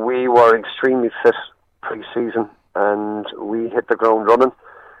 we were extremely fit pre-season, and we hit the ground running.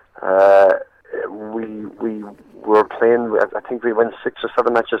 We were playing, I think we won 6 or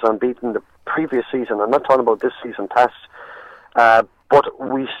 7 matches unbeaten the previous season. I'm not talking about this season past, but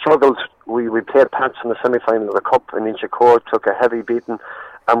we struggled. We played Pats in the semi-final of the Cup in Inchicore, took a heavy beating,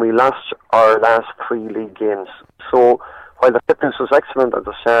 and we lost our last 3 league games. So while the fitness was excellent at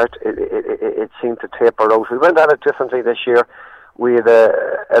the start, it seemed to taper out. We went at it differently this year. We had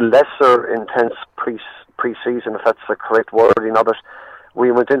a lesser intense pre-season, if that's the correct wording of it. We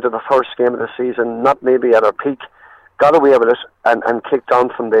went into the first game of the season, not maybe at our peak, got away with it, and kicked on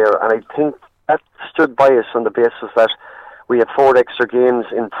from there. And I think that stood by us on the basis that we had 4 extra games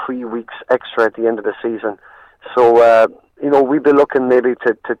in 3 weeks extra at the end of the season. So, you know, we'd be looking maybe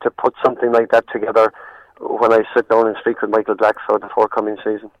to put something like that together when I sit down and speak with Michael Black for the forthcoming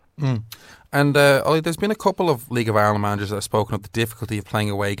season. And Ollie, there's been a couple of League of Ireland managers that have spoken of the difficulty of playing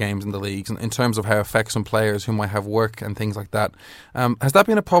away games in the leagues, and in terms of how it affects some players who might have work and things like that. Has that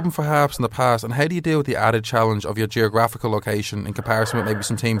been a problem for Harps in the past, and how do you deal with the added challenge of your geographical location in comparison with maybe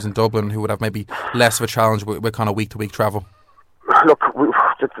some teams in Dublin who would have maybe less of a challenge with kind of week-to-week travel? Look,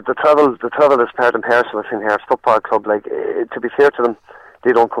 the travel is part and parcel of Finn Harps Football Club. Like, to be fair to them,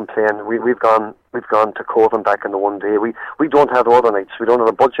 they don't complain. We've gone to Cove and back in the one day. We don't have overnights. We don't have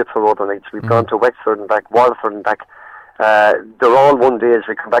a budget for overnights. We've gone to Wexford and back, Waterford and back. They're all one days.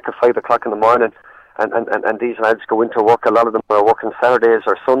 We come back at 5 o'clock in the morning, and these lads go into work. A lot of them are working Saturdays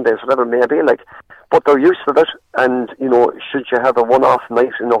or Sundays, whatever it may be. Like, but they're used to it. And you know, should you have a one-off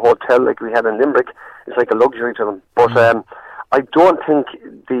night in a hotel like we had in Limerick, it's like a luxury to them. But I don't think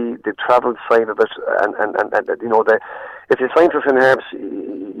the travel side of it, and you know, if you sign for Finn Harps,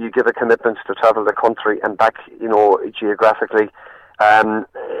 you give a commitment to travel the country and back, you know, geographically.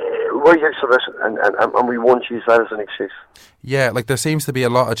 we're used to it, and we won't use that as an excuse. Yeah, like there seems to be a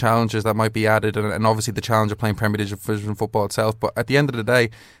lot of challenges that might be added, and obviously the challenge of playing Premier Division football itself. But at the end of the day,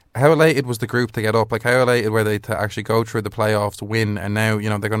 how elated was the group to get up? Like, how elated were they to actually go through the playoffs, win, and now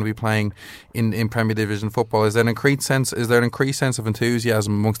they're going to be playing in Premier Division football? Is there an increased sense of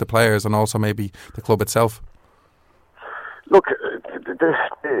enthusiasm amongst the players and also maybe the club itself? Look,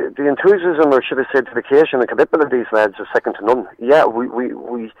 the enthusiasm, or should I say dedication and commitment of these lads is second to none. Yeah,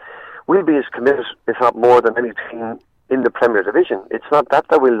 we'll be as committed, if not more, than any team in the Premier Division. It's not that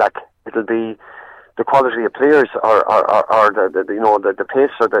we'll lack. It'll be the quality of players, or the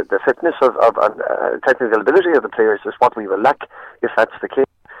pace or the fitness of technical ability of the players is what we will lack if that's the case.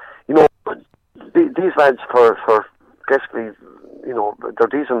 These lads for basically their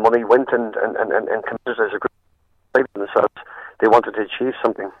decent money went and committed as a group themselves. They wanted to achieve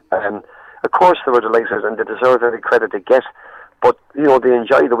something. Of course they were delighted and they deserve every credit they get. But, they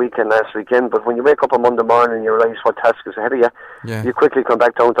enjoy the weekend last weekend, but when you wake up on Monday morning and you realise what task is ahead of you, you quickly come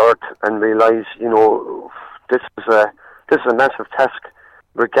back down to earth and realise, this is a massive task,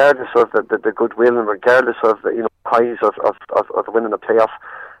 regardless of the goodwill and regardless of the highs of winning a playoff.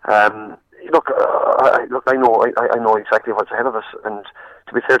 I know exactly what's ahead of us, and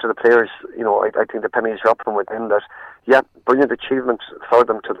to be fair to the players, I think the pennies dropped from within that. Brilliant achievement for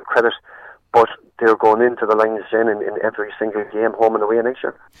them, to the credit, but they're going into the lines in every single game, home and away next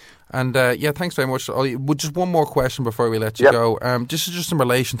year. And thanks very much, Ollie. Just one more question before we let you go. Just in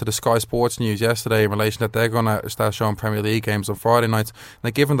relation to the Sky Sports news yesterday, in relation that they're going to start showing Premier League games on Friday nights. Now,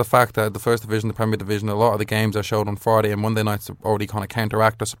 given the fact that the First Division, the Premier Division, a lot of the games are showed on Friday and Monday nights already kind of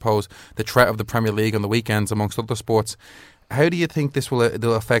counteract, I suppose, the threat of the Premier League on the weekends amongst other sports. How do you think this will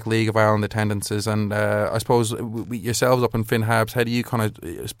affect League of Ireland attendances? And I suppose yourselves up in Finn Harps, how do you kind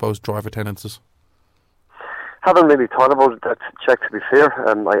of, drive attendances? Haven't really thought about that, Jack, to be fair.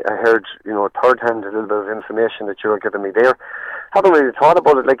 I heard, third hand, a little bit of information that you were giving me there. Haven't really thought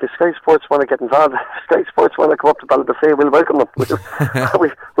about it. Like, if Sky Sports want to get involved, Sky Sports want to come up to Ballybofey, we'll welcome them.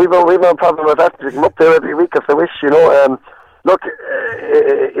 We've no problem with that. They come up there every week if they wish, Look,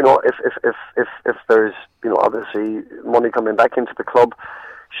 if there's, obviously money coming back into the club,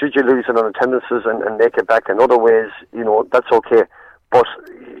 should you lose it on attendances and make it back in other ways, that's okay. But,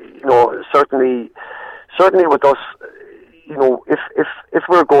 certainly with us, if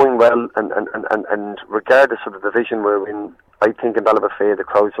we're going well and regardless of the division we're in, I think in Ballybofey the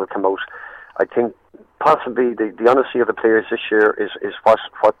crowds will come out. I think possibly the honesty of the players this year is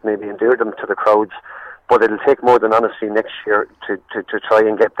what maybe endeared them to the crowds. But it'll take more than honesty next year to try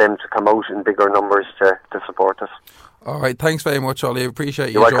and get them to come out in bigger numbers to support us. All right, thanks very much, Ollie. I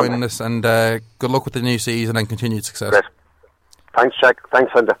appreciate you joining us, and good luck with the new season and continued success. Great. Thanks, Jack.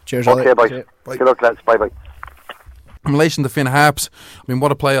 Thanks, Linda. Cheers, okay, Ollie. Bye. Good luck, lads. Bye-bye. In relation to Finn Harps,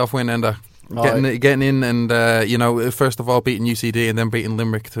 what a playoff win, Enda. Getting in and first of all beating UCD and then beating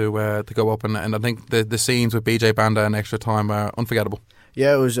Limerick to go up, and I think the scenes with BJ Banda in extra time are unforgettable.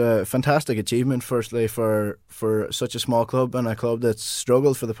 Yeah, it was a fantastic achievement, firstly, for such a small club and a club that's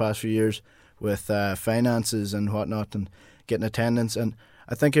struggled for the past few years with finances and whatnot and getting attendance. And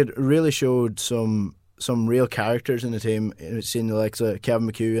I think it really showed some real characters in the team. Seeing the likes of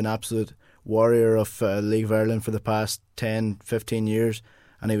Kevin McHugh, an absolute warrior of League of Ireland for the past 10, 15 years,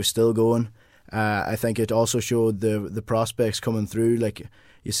 and he was still going. I think it also showed the prospects coming through. Like,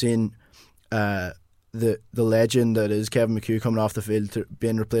 you've seen the legend that is Kevin McHugh coming off the field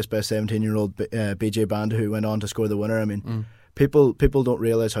being replaced by a 17-year-old BJ Banda who went on to score the winner. I mean, people don't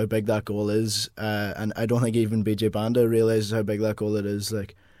realise how big that goal is, and I don't think even BJ Banda realises how big that goal it is.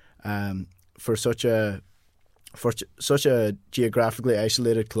 Like, for such a geographically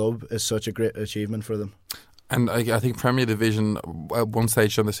isolated club, is such a great achievement for them. And I think Premier Division at one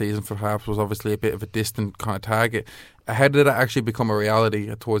stage during the season for Harps was obviously a bit of a distant kind of target. How did it actually become a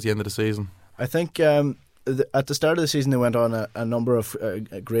reality towards the end of the season? I think at the start of the season they went on a number of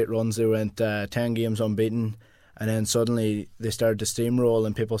great runs. They went 10 games unbeaten, and then suddenly they started to steamroll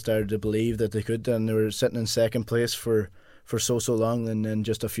and people started to believe that they could, and they were sitting in second place for so long, and then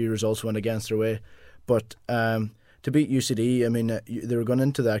just a few results went against their way. But to beat UCD, I mean, they were going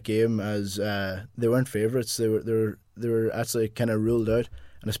into that game as they weren't favourites. They were actually kind of ruled out,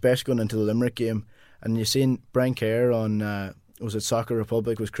 and especially going into the Limerick game. And you've seen Brian Kerr on was it Soccer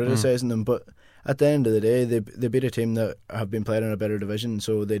Republic was criticising them, but at the end of the day, they beat a team that have been playing in a better division,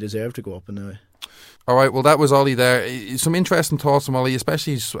 so they deserve to go up in a way. All right, well, that was Ollie there. Some interesting thoughts from Ollie,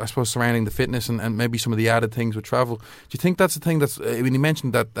 especially, I suppose, surrounding the fitness and maybe some of the added things with travel. Do you think that's the thing that's, when you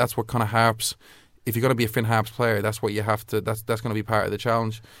mentioned that's what kind of Harps if you're going to be a Finn Harps player, that's what you have to. That's going to be part of the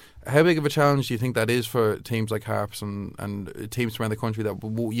challenge. How big of a challenge do you think that is for teams like Harps and teams around the country that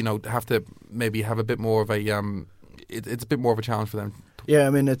will, have to maybe have a bit more of a it's a bit more of a challenge for them? Yeah, I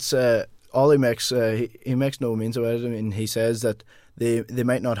mean, it's Ollie makes he makes no means about it. I mean, he says that they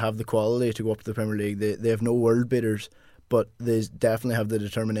might not have the quality to go up to the Premier League. They have no world beaters, but they definitely have the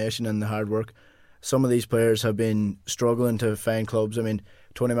determination and the hard work. Some of these players have been struggling to find clubs. I mean,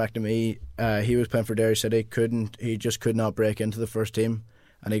 Tony McNamee, he was playing for Derry City, he just could not break into the first team,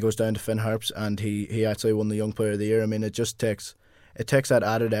 and he goes down to Finn Harps, and he actually won the Young Player of the Year. I mean, it takes that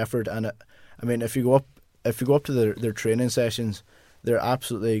added effort, and I mean, if you go up to their training sessions, they're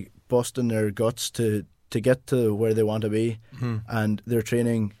absolutely busting their guts to get to where they want to be, and they're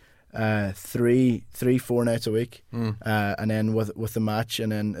training 3-4 nights a week, and then with the match,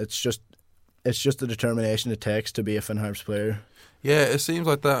 and then it's just the determination it takes to be a Finn Harps player. Yeah, it seems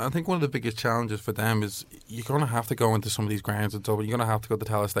like that. I think one of the biggest challenges for them is you're going to have to go into some of these grounds in Dublin. You're going to have to go to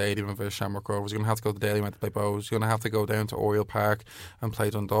Tallaght Stadium and versus Shamrock Rovers. You're going to have to go to Dalymount to play Bows. You're going to have to go down to Oriel Park and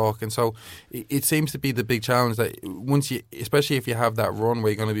play Dundalk. And so it seems to be the big challenge that especially if you have that run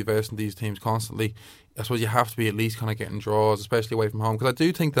where you're going to be versing these teams constantly, I suppose you have to be at least kind of getting draws, especially away from home. Because I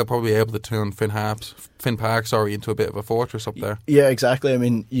do think they'll probably be able to turn Finn Park, into a bit of a fortress up there. Yeah, exactly. I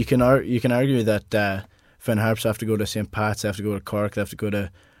mean, you can argue that Finn Harps have to go to St. Pat's, they have to go to Cork, they have to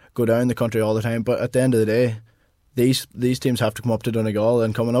go down the country all the time. But at the end of the day, these teams have to come up to Donegal,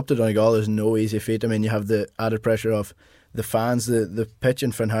 and coming up to Donegal is no easy feat. I mean, you have the added pressure of the fans. The pitch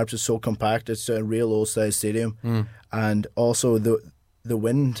in Finn Harps is so compact; it's a real old-style stadium, and also the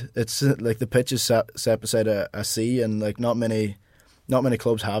wind. It's like the pitch is set beside a sea, and like not many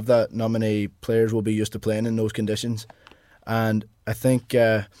clubs have that. Not many players will be used to playing in those conditions, and I think.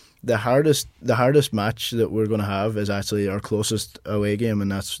 The hardest match that we're going to have is actually our closest away game,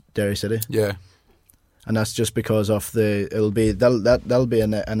 and that's Derry City. Yeah, and that's just because of that'll be a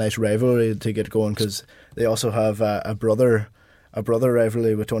nice rivalry to get going, because they also have a brother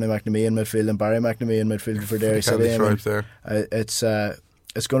rivalry with Tony McNamee in midfield and Barry McNamee in midfield for Derry City. I mean, it's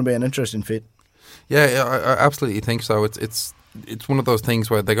going to be an interesting feat. Yeah, I absolutely think so. It's one of those things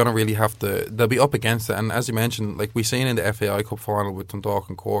where they're going to really have to. They'll be up against it, and as you mentioned, like we've seen in the FAI Cup final with Dundalk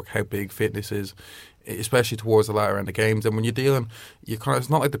and Cork, how big fitness is, especially towards the latter end of games. And when you're dealing, it's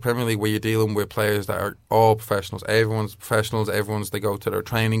not like the Premier League where you're dealing with players that are all professionals. Everyone's professionals. They go to their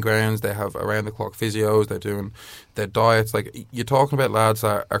training grounds. They have around the clock physios. They're doing their diets. Like you're talking about lads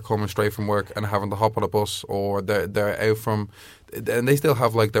that are coming straight from work and having to hop on a bus, or they're out from. And they still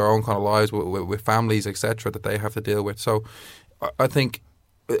have like their own kind of lives with families, etc., that they have to deal with. So I think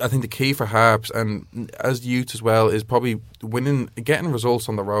the key for Harps, and as youth as well, is probably getting results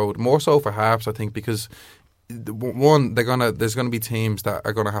on the road. More so for Harps, I think, because one, there's gonna be teams that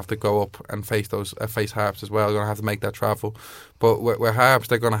are gonna have to go up and face Harps as well. They're gonna have to make that travel. But where Harps,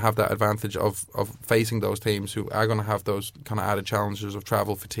 they're gonna have that advantage of facing those teams who are gonna have those kind of added challenges of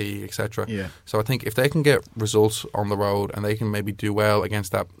travel fatigue, etc. Yeah. So I think if they can get results on the road and they can maybe do well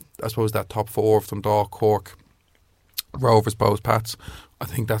against that, I suppose that top four of Dundalk, Cork, Rovers, Bows, Pats, I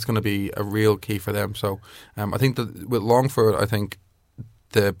think that's going to be a real key for them. So I think that with Longford, I think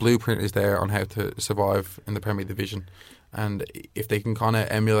the blueprint is there on how to survive in the Premier Division, and if they can kind of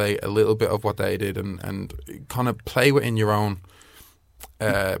emulate a little bit of what they did and kind of play within your own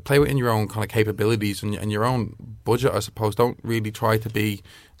kind of capabilities and your own budget, I suppose. Don't really try to be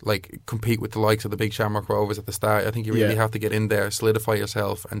like compete with the likes of the big Shamrock Rovers at the start. I think you really have to get in there, solidify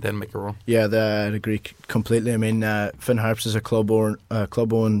yourself, and then make a run. Yeah, I'd agree completely. I mean, Finn Harps is a club-owned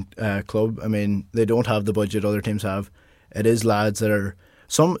club. I mean, they don't have the budget other teams have. It is lads that are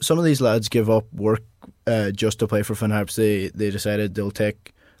some of these lads give up work just to play for Finn Harps. They decided they'll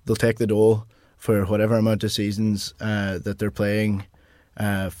take the dole for whatever amount of seasons that they're playing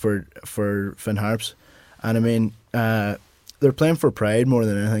for Finn Harps, and I mean they're playing for pride more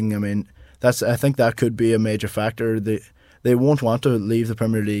than anything. I mean I think that could be a major factor. They won't want to leave the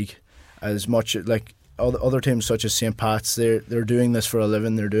Premier League as much. Like other teams such as St. Pat's, they're doing this for a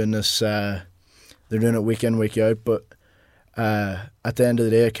living. They're doing this. They're doing it week in, week out. But at the end of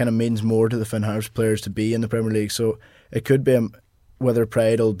the day, it kind of means more to the Finn Harps players to be in the Premier League. So it could be whether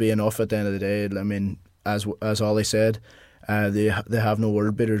pride will be enough at the end of the day. I mean, as Ollie said, they have no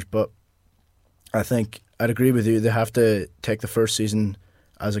world beaters, but I think I'd agree with you. They have to take the first season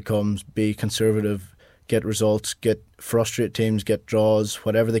as it comes, be conservative, get results, frustrate teams, get draws,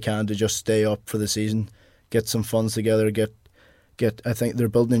 whatever they can to just stay up for the season, get some funds together, get. I think they're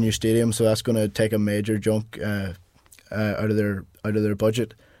building a new stadium, so that's going to take a major chunk out of their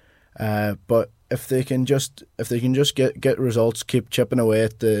budget. But if they can just get results, keep chipping away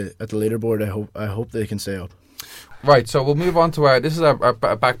at the leaderboard, I hope they can stay up. Right, so we'll move on to this is our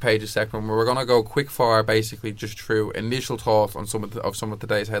back pages segment where we're going to go quick fire, basically just through initial thoughts on some of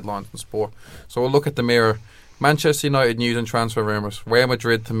today's headlines in sport. So we'll look at the Mirror. Manchester United news and transfer rumours. Real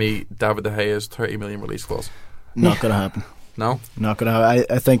Madrid to meet David De Gea's 30 million release clause. Not going to happen. No? Not going to happen.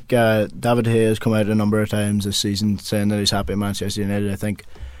 I think David De Gea has come out a number of times this season saying that he's happy at Manchester United. I think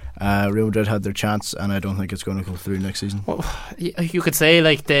Real Madrid had their chance, and I don't think it's going to go through next season. Well, you could say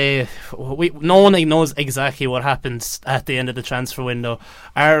like no one knows exactly what happens at the end of the transfer window.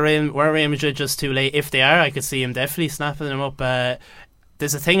 Were Real Madrid just too late? If they are, I could see him definitely snapping them up.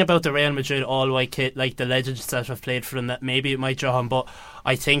 There's a thing about the Real Madrid all-white kit, like the legends that have played for them, that maybe it might draw him. But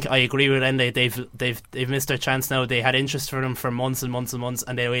I think I agree with Ende. They've missed their chance now. They had interest for him for months and months and months,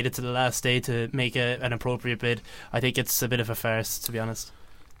 and they waited to the last day to make an appropriate bid. I think it's a bit of a farce, to be honest.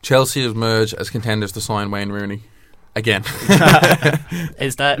 Chelsea have merged as contenders to sign Wayne Rooney again.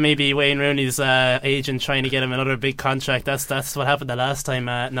 Is that maybe Wayne Rooney's agent trying to get him another big contract? That's what happened the last time.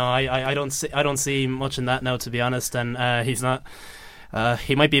 No, I don't see much in that now, to be honest. And he's not.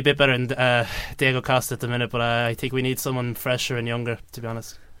 He might be a bit better than Diego Costa at the minute, but I think we need someone fresher and younger, to be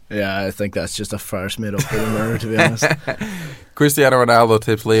honest. Yeah, I think that's just a farce made up for the Mirror, to be honest. Cristiano Ronaldo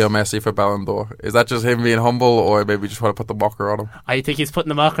tips Leo Messi for Ballon d'Or. Is that just him being humble, or maybe just want to put the mocker on him? I think he's putting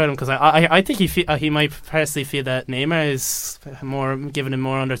the mocker on him because I think he might personally feel that Neymar is giving him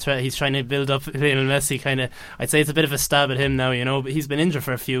more under threat. He's trying to build up Lionel Messi, kind of. I'd say it's a bit of a stab at him now, but he's been injured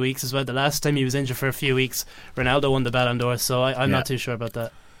for a few weeks as well. The last time he was injured for a few weeks, Ronaldo won the Ballon d'Or, so I'm not too sure about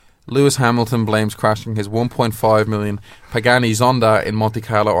that. Lewis Hamilton blames crashing his 1.5 million Pagani Zonda in Monte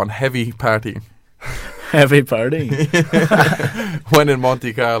Carlo on heavy partying. Heavy partying? When in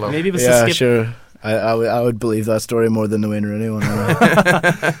Monte Carlo. Maybe it was skip. Sure. I would believe that story more than the Wayne Rooney one.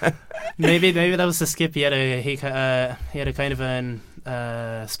 Maybe that was the skip. He had a kind of an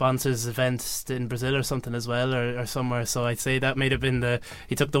sponsors event in Brazil or something as well, or somewhere. So I'd say that might have been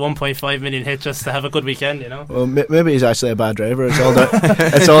he took the 1.5 million hit just to have a good weekend, Well, maybe he's actually a bad driver. It's all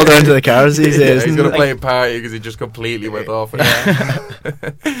down to the cars these days. He's going to play party because he just completely went off.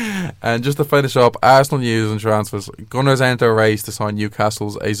 And just to finish up, Arsenal news and transfers. Gunners enter a race to sign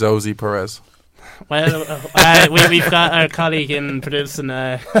Newcastle's Azozi Perez. Well, we've got our colleague in producing,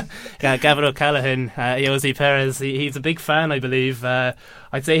 Gavin O'Callaghan, Azozi Perez. He's a big fan, I believe. I'd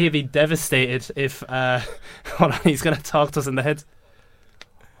say he'd be devastated if. Hold on, he's going to talk to us in the head.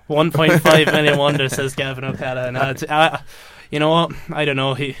 1.5 million wonder, says Gavin O'Callaghan. You know what? I don't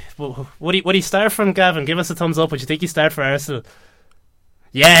know. Would he start from, Gavin? Give us a thumbs up. Would you think he'd start for Arsenal?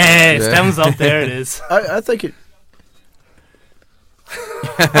 Yes, thumbs up. There it is. I think it.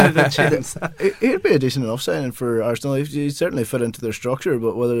 He'd be a decent enough signing for Arsenal. He'd certainly fit into their structure,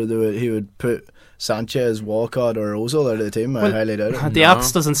 but whether he would put Sanchez, Walcott or Ozil out of the team, I highly doubt it. The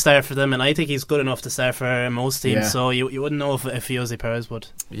Ox doesn't start for them, and I think he's good enough to start for most teams, so you wouldn't know if Azozi Perez would.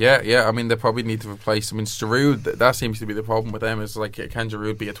 Yeah, I mean, they probably need to replace him. I mean, Giroud, that seems to be the problem with them, is like, can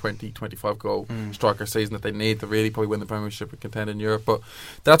Giroud be a 20-25 goal striker season that they need to really probably win the Premiership and contend in Europe. But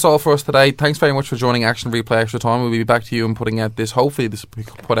that's all for us today. Thanks very much for joining Action Replay Extra Time. We'll be back to you and putting out this, hopefully this will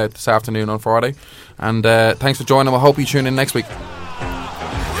be put out this afternoon on Friday. And thanks for joining. I hope you tune in next week.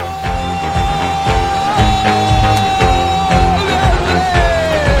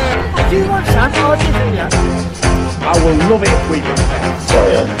 Do you want that? How do you do that? I will love it if we can.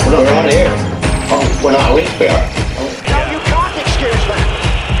 Sorry, we're not around here. Oh, we're not. We are. No, you can't excuse that.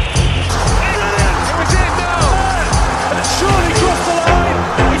 It was in now. And surely crossed the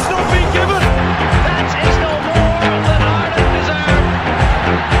line. It's not been given. That is no more than Ireland deserve.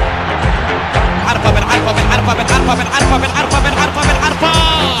 Arpa ben Arpa ben Arpa ben Arpa ben Arpa ben Arpa ben Arpa